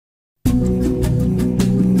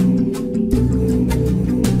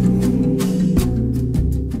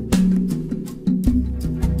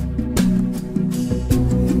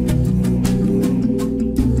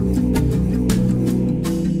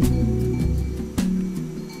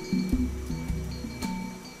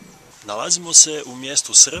Nalazimo se u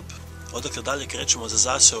mjestu Srb, odakle dalje krećemo za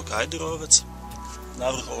zaseok Ajderovac, na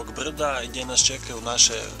vrh ovog brda gdje nas čekaju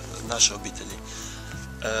naše obitelji.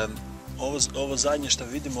 Ovo zadnje što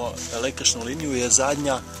vidimo, električnu liniju, je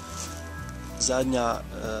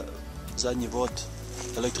zadnji vod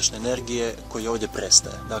električne energije koji ovdje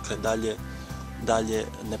prestaje. Dakle, dalje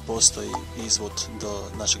ne postoji izvod do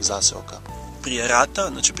našeg zaseoka. Prije rata,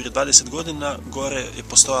 znači prije 20 godina, gore je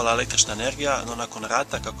postojala električna energija, no nakon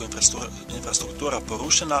rata, kako je infrastruktura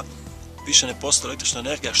porušena, više ne postoji električna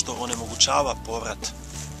energija, što onemogućava povrat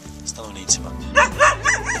stanovnicima.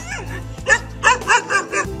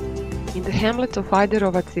 In the hamlet of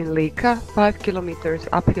Ajderovac in Lika, 5 kilometers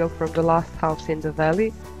uphill from the last house in the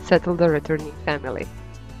valley, settled the returning family.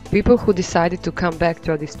 People who decided to come back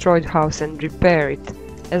to a destroyed house and repair it,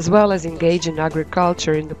 as well as engage in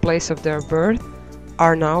agriculture in the place of their birth,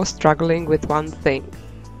 are now struggling with one thing: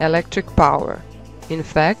 electric power. In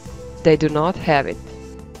fact, they do not have it.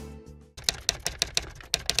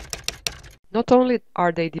 Not only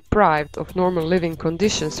are they deprived of normal living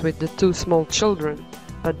conditions with the 2 small children,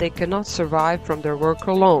 but they cannot survive from their work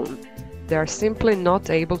alone. They are simply not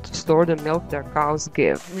able to store the milk their cows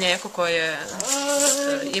give. Mlijeko koje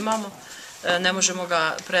imamo, ne možemo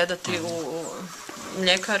ga predati u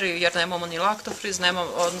mljekari jer nemamo ni laktofriz,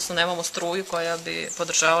 odnosno nemamo struju koja bi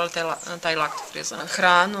podržavala taj laktofriz.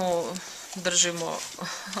 Hranu držimo,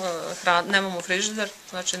 nemamo frižider,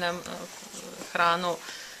 znači hranu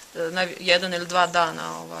 1 ili 2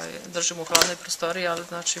 dana držimo u hladnoj prostoriji, ali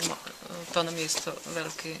znači to nam je isto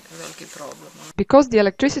veliki problem. Because the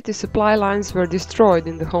electricity supply lines were destroyed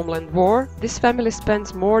in the homeland war, this family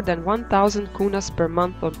spends more than 1000 kunas per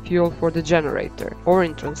month on fuel for the generator, or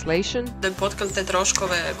in translation, da bi pokrili te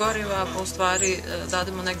troškove goriva, pa u stvari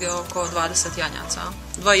dademo negdje oko 20 janjaca,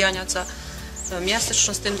 2 janjaca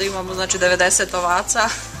mjesečno, s tim da imamo znači 90 ovaca,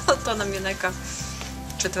 to nam je neka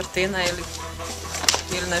četvrtina ili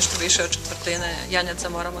nešto više od četvrtine janjaca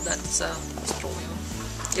moramo dati za struju,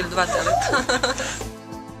 ili 2 teleta.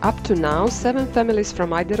 Up to now, 7 families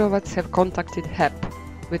from Ajderovac have contacted HEP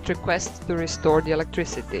with requests to restore the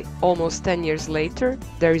electricity. Almost 10 years later,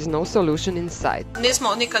 there is no solution in sight.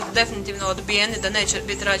 Nismo nikad definitivno odbijeni da neće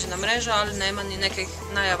biti rađena mreža, ali nema ni nekih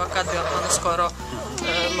najava kad bi ona skoro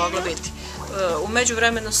mogla biti. U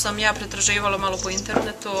međuvremenu sam ja pretraživala malo po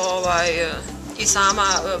internetu i sama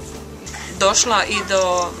došla i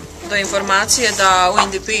do informacije da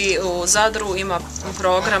UNDP u Zadru ima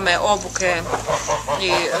programe obuke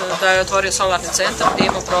i da je otvorio solarni centar gdje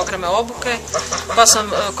ima programe obuke, pa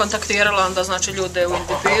sam kontaktirala onda znači ljude u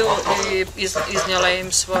UNDP-u i iznijela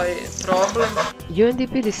im svoj problem.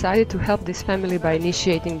 UNDP decided to help this family by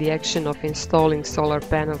initiating the action of installing solar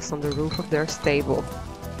panels on the roof of their stable.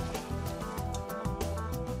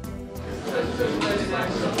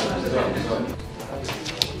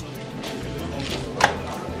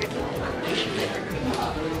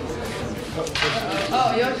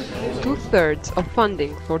 Two-thirds of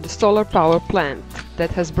funding for the solar power plant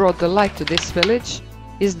that has brought the light to this village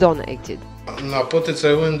is donated. Na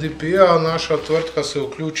poticaj UNDP-a naša tvrtka se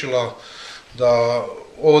uključila da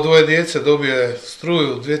ovo 2 djece dobije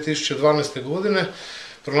struju 2012. godine.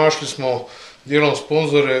 Pronašli smo dijelom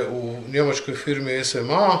sponzore u njemačkoj firmi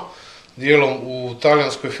SMA, dijelom u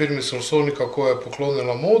talijanskoj firmi Solsonika koja je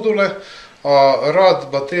poklonila module, a rad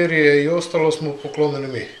baterije i ostalo smo poklonili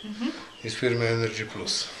mi iz firme Energy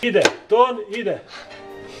Plus. Ide, ton ide.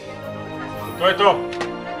 To je to.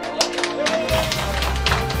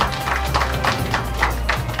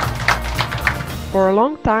 For a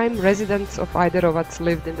long time, residents of Ajderovac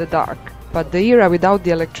lived in the dark. But the era without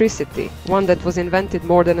the electricity, one that was invented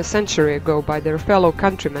more than a century ago by their fellow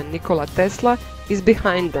countryman Nikola Tesla, is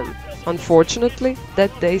behind them. Unfortunately,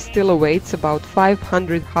 that day still awaits about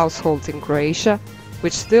 500 households in Croatia,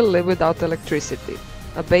 which still live without electricity,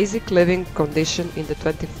 a basic living condition in the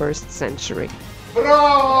 21st century.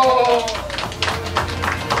 Bravo!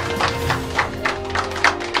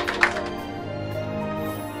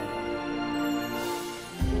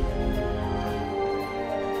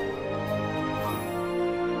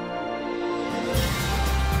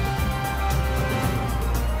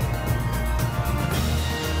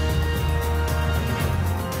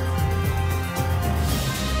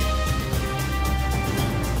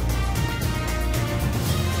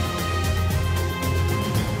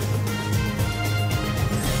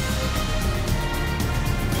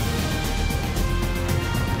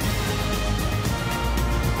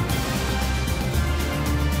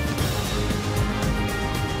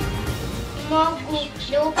 Mogu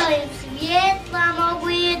da upalim svjetla, mogu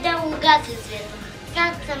i da ugasim svjetlo.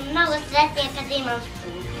 Sad sam mnogo sretnija kad imam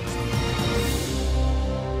struju.